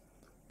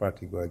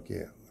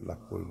প্ৰাৰ্থীগৰাকীয়ে লাভ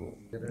কৰিব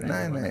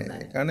নাই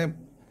সেইকাৰণে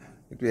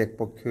এইটো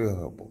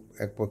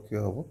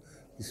একপক্ষীয় হ'ব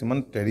কিছুমান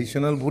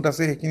ট্ৰেডিশ্যনেল ভোট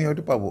আছে সেইখিনি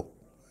হয়তো পাব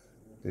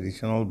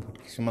ট্ৰেডিশ্যনেল ভোট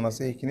কিছুমান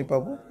আছে সেইখিনি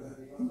পাব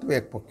কিন্তু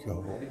একপক্ষীয়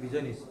হ'ব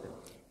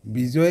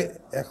বিজয়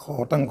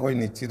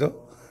 100% নিশ্চিত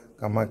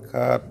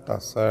কামাখ্যা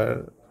তাছাৰ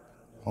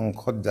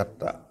সংসদ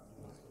যাত্ৰা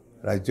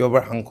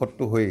ৰাজ্যসভাৰ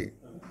সাংসদটো হৈ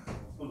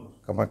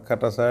কামাখ্যা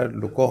তাছাৰ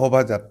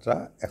লোকসভা যাত্ৰা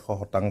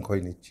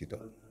 100% নিশ্চিত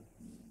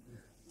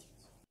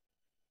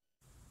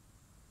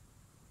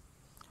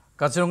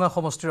কাজিৰঙা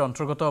সমষ্টিৰ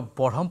অন্তৰ্গত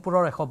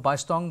বৰহমপুৰৰ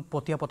 122 নং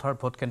পতিয়া পথাৰ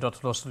ভোট কেন্দ্ৰত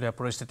হুলস্থুলীয়া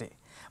পৰিস্থিতি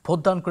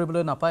ভোটদান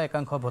কৰিবলৈ নাপায়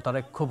একাংশ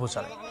ভোটাৰে ক্ষোভ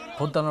উজাৰে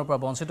ভোটদানৰ পৰা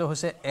বঞ্চিত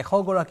হৈছে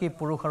 100 গৰাকী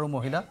পুৰুষ আৰু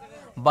মহিলা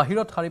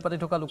বাহিৰত শাৰী পাতি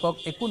থকা লোকক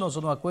একো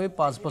নজনোৱাকৈ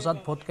 5 বজাত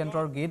ভোট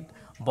কেন্দ্ৰৰ গেট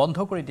বন্ধ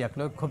কৰি দিয়াক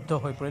লৈ ক্ষুব্ধ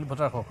হৈ পৰিল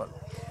ভোটাৰসকল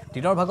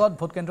দিনৰ ভাগত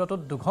ভোট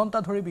কেন্দ্ৰটোত 2 ঘণ্টা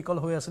ধৰি বিকল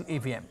হৈ আছিল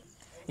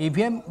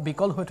EVM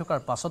বিকল হৈ থকাৰ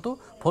পাছতো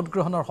ভোট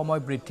গ্ৰহণৰ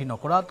সময় বৃদ্ধি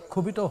নকৰাত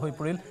ক্ষোভিত হৈ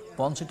পৰিল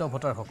বঞ্চিত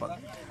ভোটাৰসকল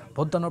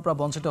ভোটদানৰ পৰা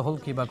বঞ্চিত হ'ল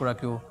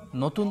কেইবাগৰাকীও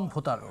নতুন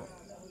ভোটাৰো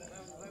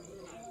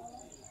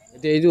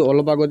এতিয়া এই যে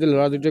অলপ আগত যে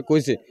ল'ৰা দুটোৱে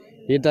কৈছে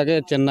সি তাকে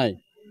চেন্নাই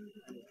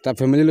তাৰ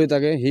ফেমিলি লৈ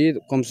থাকে সি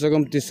কমচে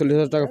কম 30-40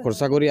 হাজাৰ টকা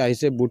খৰচা কৰি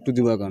আহিছে বুটটো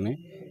দিবৰ কাৰণে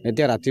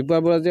এতিয়া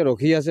ৰাতিপুৱাৰ পৰা যে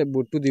ৰখি আছে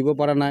বুটটো দিব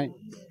পৰা নাই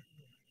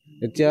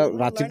এতিয়া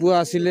ৰাতিপুৱা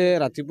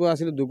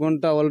আছিলে 2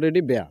 ঘণ্টা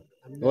অলৰেডি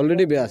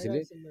বেয়া আছিলে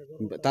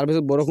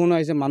তাৰপিছত বৰষুণ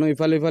আহিছে মানুহ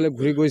ইফালে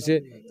ঘূৰি গৈছে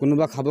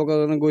কোনোবা খাবৰ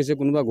কাৰণে গৈছে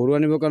কোনোবা গৰু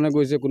আনিবৰ কাৰণে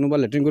গৈছে কোনোবা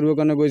লেট্ৰিন কৰিবৰ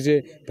কাৰণে গৈছে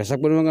পেচাব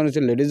কৰিবৰ কাৰণে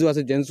গৈছে লেডিজো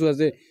আছে জেন্টছো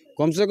আছে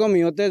কমচে কম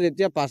ইহঁতে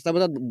যেতিয়া 5টা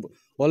বজাত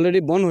অলৰেডি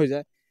বন্ধ হৈ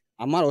যায়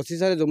আমাৰ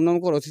অফিচাৰে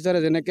যমুনামুখৰ অফিচাৰে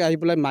যেনেকৈ আহি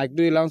পেলাই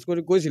মাইকটো এলাউন্স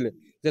কৰি কৈছিলে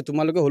যে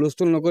তোমালোকে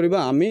হুলস্থুল নকৰিবা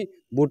আমি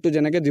বুটটো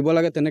যেনেকৈ দিব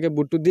লাগে তেনেকৈ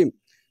বুটটো দিম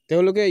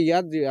তেওঁলোকে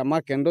ইয়াত আমাৰ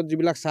কেন্দ্ৰত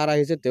যিবিলাক ছাৰ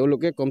আহিছে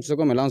তেওঁলোকে কমচে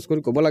কম এলাউন্স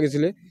কৰি ক'ব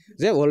লাগিছিলে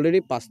যে অলৰেডি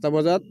 5টা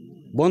বজাত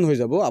বন্ধ হৈ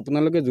যাব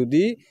আপোনালোকে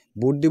যদি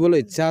বুট দিবলৈ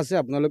ইচ্ছা আছে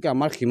আপোনালোকে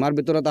আমাৰ সীমাৰ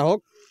ভিতৰত আহক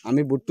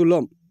আমি বুটটো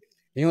ল'ম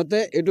সিহঁতে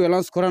এইটো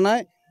এলাউন্স কৰা নাই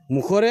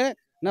মুখৰে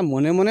না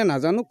মনে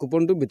নাজানো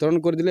কুপনটো বিতৰণ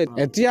কৰি দিলে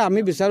এতিয়া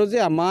আমি বিচাৰোঁ যে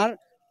আমাৰ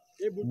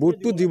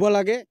বুটটো দিব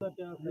লাগে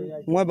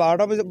মই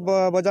 12টা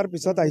বজাৰ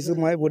পিছত আহিছোঁ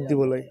মই ভোট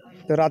দিবলৈ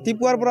তো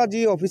ৰাতিপুৱাৰ পৰা যি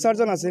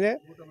অফিচাৰজন আছিলে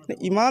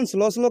ইমান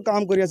স্লো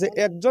কাম কৰি আছে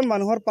একজন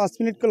মানুহৰ 5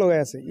 মিনিটকৈ লগাই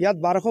আছে ইয়াত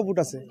 1200 বুট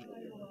আছে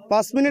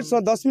 5 মিনিট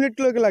 10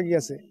 মিনিটলৈকে লাগি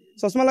আছে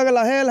চশমা লগাই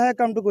লাহে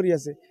কামটো কৰি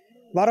আছে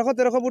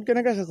 1200-1300 বুট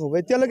কেনেকৈ শেষ হ'ব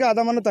এতিয়ালৈকে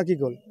আধা মানুহ তাকি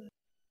গ'ল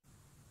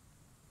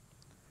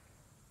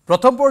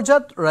প্ৰথম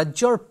পৰ্যায়ত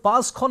ৰাজ্যৰ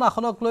 5খন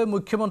আসনক লৈ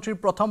মুখ্যমন্ত্ৰীৰ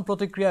প্ৰথম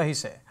প্ৰতিক্ৰিয়া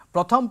আহিছে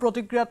প্ৰথম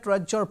প্ৰতিক্ৰিয়াত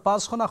ৰাজ্যৰ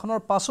 5খন আসনৰ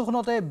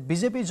 5খনতে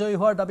বিজেপি জয়ী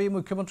হোৱাৰ দাবী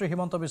মুখ্যমন্ত্ৰী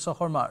হিমন্ত বিশ্ব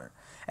শৰ্মাৰ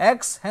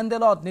এক্স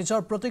হেণ্ডেলত নিজৰ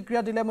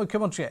প্ৰতিক্ৰিয়া দিলে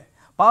মুখ্যমন্ত্ৰীয়ে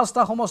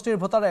 5টা সমষ্টিৰ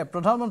ভোটাৰে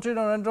প্ৰধানমন্ত্ৰী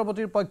নৰেন্দ্ৰ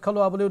মোদীৰ পক্ষ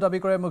লোৱা বুলিও দাবী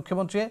কৰে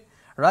মুখ্যমন্ত্ৰীয়ে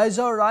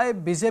ৰাইজৰ ৰায়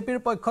বিজেপিৰ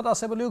পক্ষত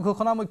আছে বুলিও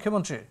ঘোষণা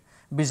মুখ্যমন্ত্ৰীৰ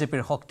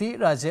বিজেপিৰ শক্তি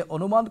ৰাইজে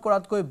অনুমান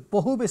কৰাতকৈ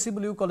বহু বেছি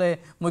বুলিও ক'লে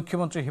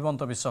মুখ্যমন্ত্ৰী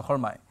হিমন্ত বিশ্ব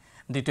শৰ্মাই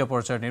দ্বিতীয়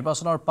পৰ্যায়ৰ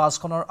নিৰ্বাচনৰ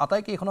 5খনৰ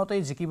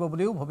আটাইকেইখনতেই জিকিব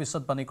বুলিও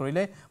ভৱিষ্যতবাণী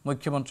কৰিলে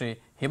মুখ্যমন্ত্ৰী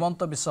হিমন্ত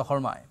বিশ্ব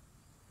শৰ্মাই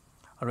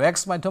আৰু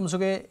এক্স মাধ্যম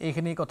যোগে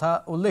এইখিনি কথা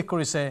উল্লেখ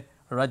কৰিছে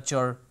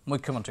ৰাজ্যৰ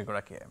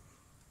মুখ্যমন্ত্ৰীগৰাকীয়ে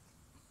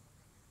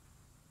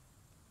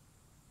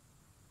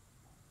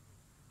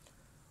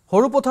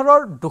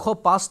সৰুপথাৰৰ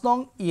 205 নং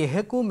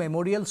ইহেকু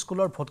মেমৰিয়েল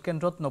স্কুলৰ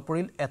ভোটকেন্দ্ৰত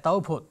নপৰিল এটাও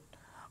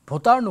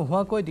ভোটাৰ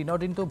নোহোৱাকৈ দিনৰ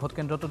দিনটো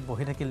ভোটকেন্দ্ৰটোত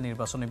বহি থাকিল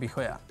নিৰ্বাচনী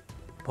বিষয়া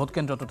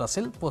ভোটকেন্দ্ৰটোত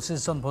আছিল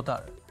 25 জন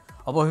ভোটাৰ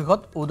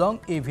অৱশেষত উদং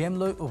EVM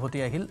লৈ উভতি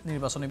আহিল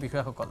নিৰ্বাচনী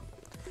বিষয়াসকল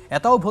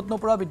এটাও ভোট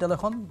নপৰা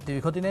বিদ্যালয়খন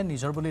দীৰ্ঘদিনে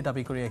নিজৰ বুলি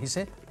দাবী কৰি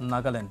আহিছে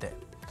নাগালেণ্ডে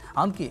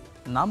আনকি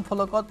নাম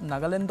ফলকত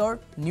নাগালেণ্ডৰ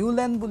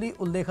নিউলেণ্ড বুলি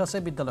উল্লেখ আছে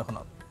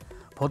বিদ্যালয়খনত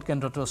ভোট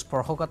কেন্দ্ৰটো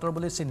স্পৰ্শকাতৰ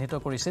বুলি চিহ্নিত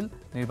কৰিছিল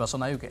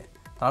নিৰ্বাচন আয়োগে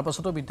তাৰ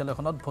পাছতো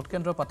বিদ্যালয়খনত ভোট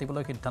কেন্দ্ৰ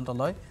পাতিবলৈ সিদ্ধান্ত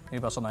লয়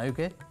নিৰ্বাচন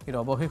আয়োগে কিন্তু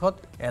অৱশেষত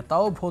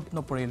এটাও ভোট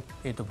নপৰিল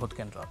এইটো ভোট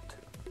কেন্দ্ৰত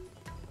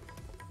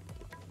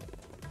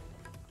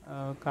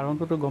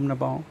কাৰণটোতো গম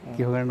নাপাওঁ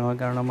কিহৰ কাৰণে নহয়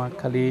কাৰণ আমাক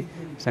খালি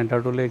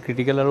চেণ্টাৰটোলৈ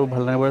ক্ৰিটিকেল আৰু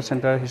ভালনেবল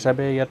চেণ্টাৰ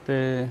হিচাপে ইয়াত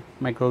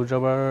মাইক্ৰ'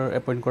 অবজাৰ্ভাৰ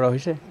এপইণ্ট কৰা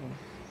হৈছে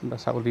বা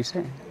চাব দিছে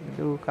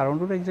কিন্তু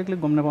কাৰণটোতো একজেক্টলি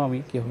গম নাপাওঁ আমি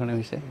কিহৰ কাৰণে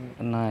হৈছে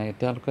নাই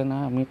এতিয়ালৈকে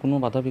নাই আমি কোনো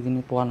বাধা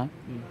বিঘিনি পোৱা নাই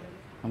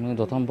আমি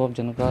যথাসম্ভৱ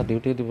যেনেকুৱা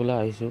ডিউটি দিবলৈ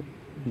আহিছোঁ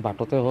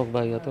বাটতে হওক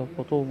বা ইয়াতে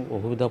ক'তো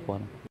অসুবিধা পোৱা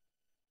নাই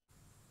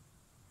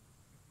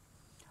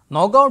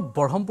নগাঁৱৰ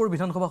বৰহমপুৰ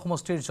বিধানসভা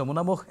সমষ্টিৰ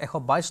যমুনামুখ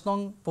 122 নং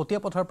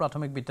পটিয়াপথাৰ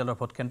প্ৰাথমিক বিদ্যালয়ৰ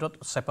ভোট কেন্দ্ৰত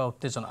চেপা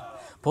উত্তেজনা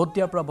ভোট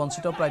দিয়াৰ পৰা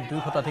বঞ্চিত প্ৰায়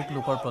 2 শতাধিক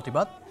লোকৰ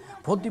প্ৰতিবাদ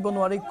ভোট দিব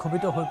নোৱাৰি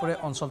ক্ষোভিত হৈ পৰে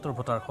অঞ্চলটোৰ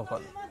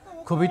ভোটাৰসকল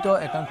ক্ষোভিত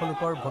একাংশ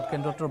লোকৰ ভোট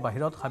কেন্দ্ৰটোৰ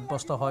বাহিৰত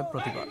সাব্যস্ত হয়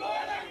প্ৰতিবাদ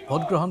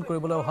ভোট গ্ৰহণ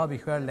কৰিবলৈ অহা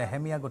বিষয়াৰ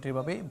লেহেমীয়া গতিৰ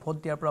বাবে ভোট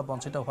দিয়াৰ পৰা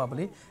বঞ্চিত হোৱা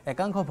বুলি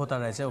একাংশ ভোটাৰ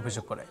ৰাইজে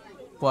অভিযোগ কৰে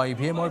পুৱা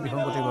EVMৰ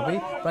বিসংগতিৰ বাবে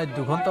প্ৰায়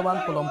 2 ঘণ্টামান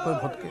পলমকৈ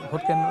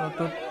ভোট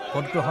কেন্দ্ৰটোত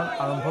ভোট গ্ৰহণ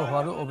আৰম্ভ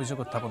হোৱাৰো অভিযোগ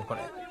উত্থাপন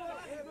কৰে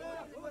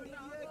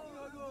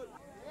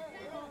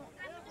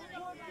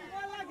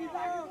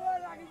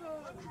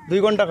 2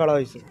 ঘণ্টা খাড়া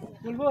হয়েছে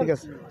ঠিক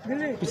আছে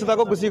পিছত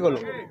আকৌ গুছি গলো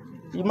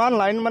ইমান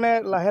লাইন মানে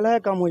লাহে লাহে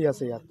কাম হৈ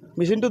আছে ইয়াত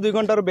মেচিনটো 2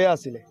 ঘণ্টাৰ বেয়া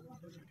আছিল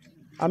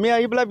আমি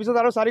আহি পেলাই পিছত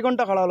আৰু 4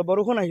 ঘণ্টা খাড়া হলো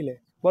বৰষুণ আহিলে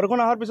বৰষুণ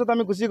আহাৰ পিছত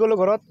আমি গুছি গলো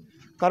ঘৰত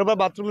কাৰোবাৰ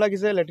বাথৰুম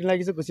লাগিছে লেট্ৰিন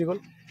লাগিছে গুছি গল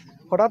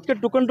হঠাৎকে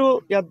টুকনটো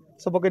ইয়াত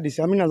সবকে দিছে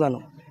আমি নাজানো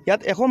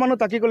ইয়াত 100 মানুহ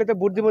তাকি গলে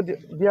ভোট দিব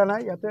দিয়া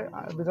নাই ইয়াতে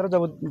ভিতৰত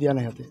যাব দিয়া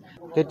নাই ইয়াতে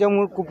তেতিয়া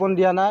মোৰ কুপন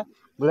দিয়া নাই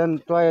বলে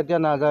তই এতিয়া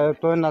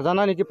তই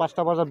নাজানা নেকি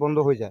 5টা বজাত বন্ধ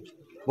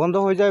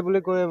হৈ যায় বুলি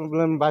কৈ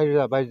বাহিৰ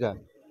যা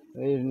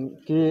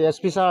কি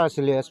SP ছাৰ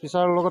আছিলে SP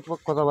ছাৰৰ লগত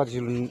কথা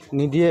পাতিছিলোঁ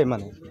নিদিয়ে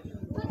মানে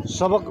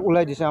সবক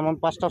ওলাই দিছে আমাৰ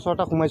 5টা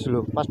 6টা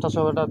সোমাইছিলোঁ 5টা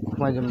 6টা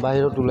সোমাই যাম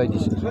বাহিৰত ওলাই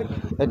দিছে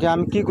এতিয়া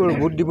আমি কি কৰোঁ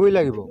ভোট দিবই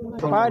লাগিব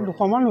প্ৰায়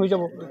 200 মান হৈ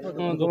যাব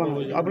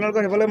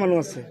আপোনালোকৰ হেফালে মানুহ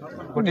আছে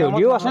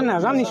যদিও আছে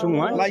নাজানিছোঁ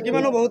মই লাইকি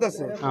মানুহ বহুত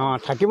আছে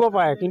থাকিব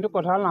পাৰে কিন্তু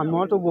কথা হ'ল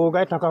আমাৰতো গৰু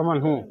গাই থকা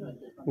মানুহ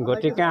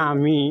গতিকে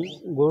আমি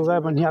গৰু গাই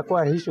বান্ধি আকৌ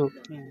আহিছোঁ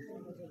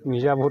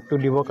নিজা ভোটটো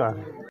দিবৰ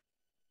কাৰণে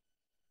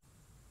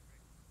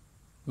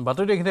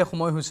বাতৰি দেখিতে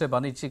সময় হৈছে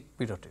বাণিজ্যিক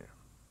বিৰতিৰ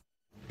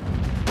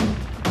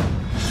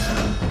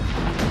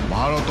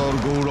ভাৰতৰ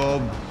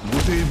গৌৰৱ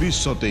গোটেই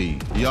বিশ্বতেই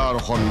ইয়াৰ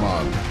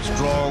সন্মান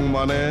ষ্ট্ৰং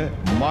মানে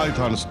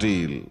মাইথান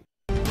ষ্টীল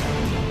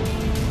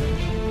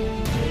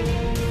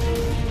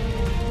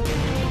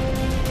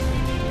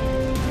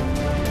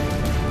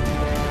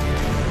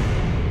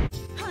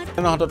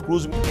হাতত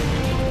ক্ৰুজ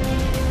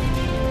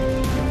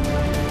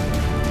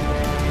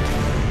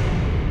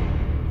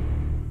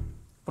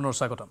পুনৰ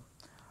স্বাগতম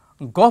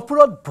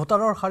গহপুৰত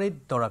ভোটাৰৰ শাৰীত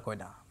দৰা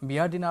কইনা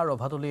বিয়াৰ দিনা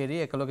ৰভাতলি এৰি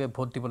একেলগে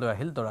ভোট দিবলৈ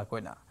আহিল দৰা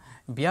কইনা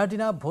বিয়াৰ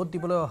দিনা ভোট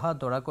দিবলৈ অহা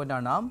দৰা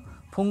কইনাৰ নাম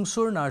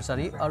ফুংচুৰ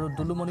নাৰ্জাৰী আৰু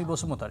দুলুমণি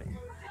বসুমতাৰী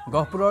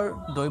গহপুৰৰ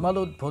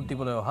দৈমালুত ভোট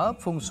দিবলৈ অহা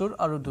ফুংচুৰ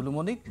আৰু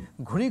দুলুমণিক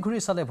ঘূৰি ঘূৰি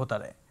চালে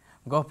ভোটাৰে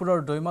গহপুৰৰ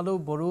দৈমালু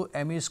বড়ো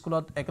ME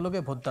স্কুলত একেলগে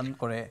ভোটদান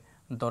কৰে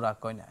দৰা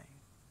কইনাই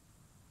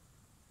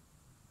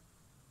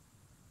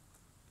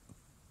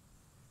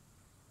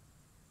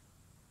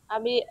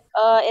আমি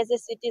as a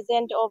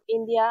citizen of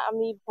India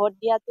আমি ভোট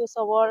দিয়াটো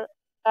সবৰ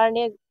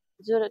কাৰণে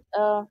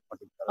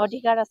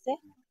অধিকাৰ আছে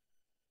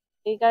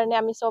এই কাৰণে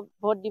আমি সব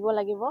ভোট দিব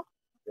লাগিব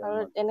আৰু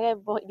এনেকৈ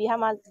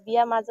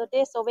বিয়া মাজতে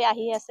সবে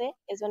আহি আছে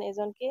এজন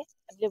এজনকে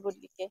ভোট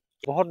দিকে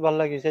বহুত ভাল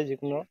লাগিছে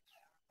যিকোনো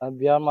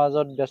বিয়াৰ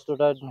মাজত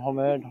ব্যস্ততাৰ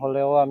সময়ত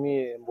হ'লেও আমি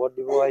ভোট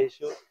দিব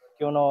আহিছোঁ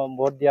কিয়নো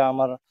ভোট দিয়া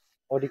আমাৰ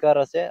অধিকাৰ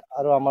আছে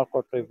আৰু আমাৰ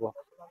কৰ্তব্য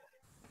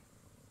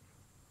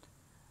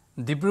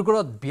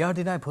ডিব্ৰুগড়ত বিয়াৰ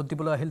দিনাই ভোট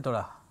দিবলৈ আহিল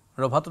দৰা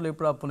ৰভাতলিৰ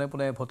পৰা পোনে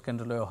পোনে ভোট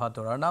কেন্দ্ৰলৈ অহা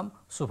দৰাৰ নাম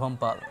শুভম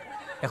পাল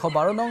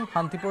 112 নং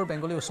শান্তিপুৰ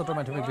বেংগলী উচ্চতৰ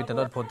মাধ্যমিক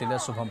বিদ্যালয়ত ভোট দিলে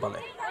শুভম পালে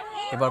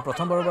এবাৰ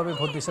প্ৰথমবাৰৰ বাবে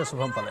ভোট দিছে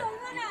শুভম পালে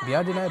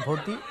বিয়াৰ দিনাই ভোট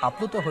দি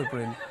আপ্লুত হৈ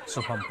পৰিল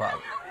শুভম পাল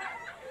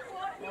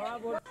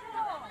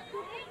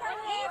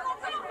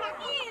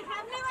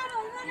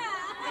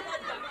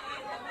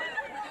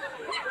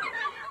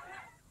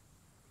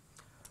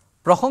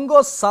প্ৰসংগ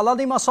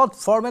চালানী মাছত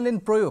ফৰ্মেলিন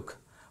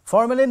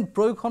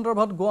প্ৰয়োগ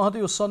সন্দৰ্ভত গুৱাহাটী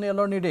উচ্চ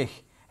ন্যায়ালয়ৰ নিৰ্দেশ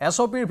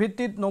SOPৰ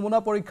ভিত্তিত নমুনা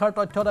পৰীক্ষাৰ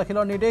তথ্য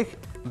দাখিলৰ নিৰ্দেশ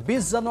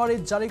 20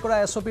 জানুৱাৰীত জাৰি কৰা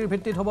SOPৰ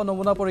ভিত্তিত হ'ব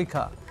নমুনা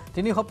পৰীক্ষা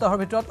 3 সপ্তাহৰ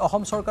ভিতৰত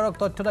অসম চৰকাৰক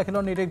তথ্য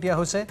দাখিলৰ নিৰ্দেশ দিয়া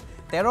হৈছে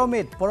 13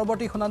 মে'ত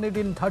পৰৱৰ্তী শুনানিৰ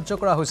দিন ধাৰ্য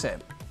কৰা হৈছে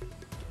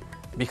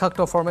বিষাক্ত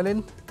ফৰ্মেলিন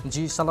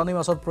যি চালানী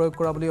মাছত প্ৰয়োগ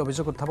কৰা বুলি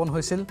অভিযোগ উত্থাপন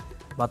হৈছিল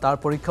বা তাৰ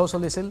পৰীক্ষাও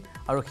চলিছিল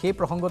আৰু সেই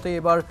প্ৰসংগতে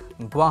এবাৰ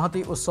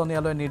গুৱাহাটী উচ্চ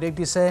ন্যায়ালয়ে নিৰ্দেশ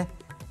দিছে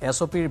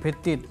SOPৰ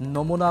ভিত্তিত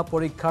নমুনা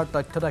পৰীক্ষাৰ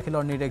তথ্য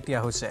দাখিলৰ নিৰ্দেশ দিয়া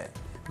হৈছে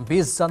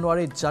 20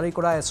 জানুৱাৰীত জাৰি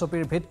কৰা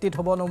SOPৰ ভিত্তিত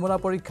হ'ব নমুনা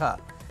পৰীক্ষা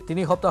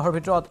 3 সপ্তাহৰ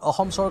ভিতৰত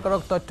অসম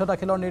চৰকাৰক তথ্য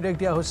দাখিলৰ নিৰ্দেশ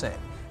দিয়া হৈছে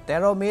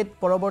 13 মে'ত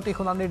পৰৱৰ্তী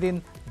শুনানিৰ দিন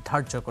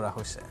ধাৰ্য কৰা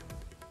হৈছে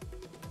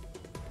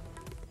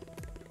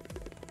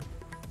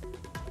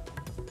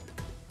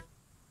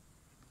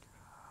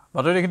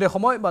বাতৰি দেখিতে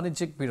সময়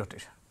বাণিজ্যিক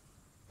বিৰতিৰ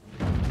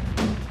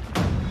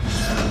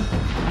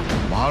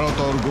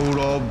ভাৰতৰ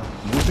গৌৰৱ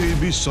গোটেই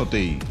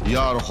বিশ্বতেই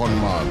ইয়াৰ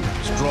সন্মান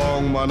ষ্ট্ৰং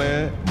মানে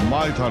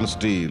মাইথান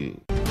ষ্টীল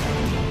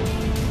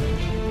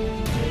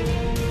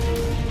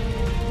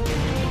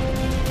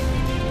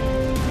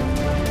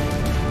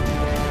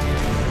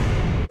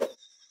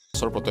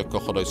প্ৰত্যক্ষ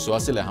সদস্য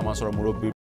আছিলে হামাছৰ মুৰব্বী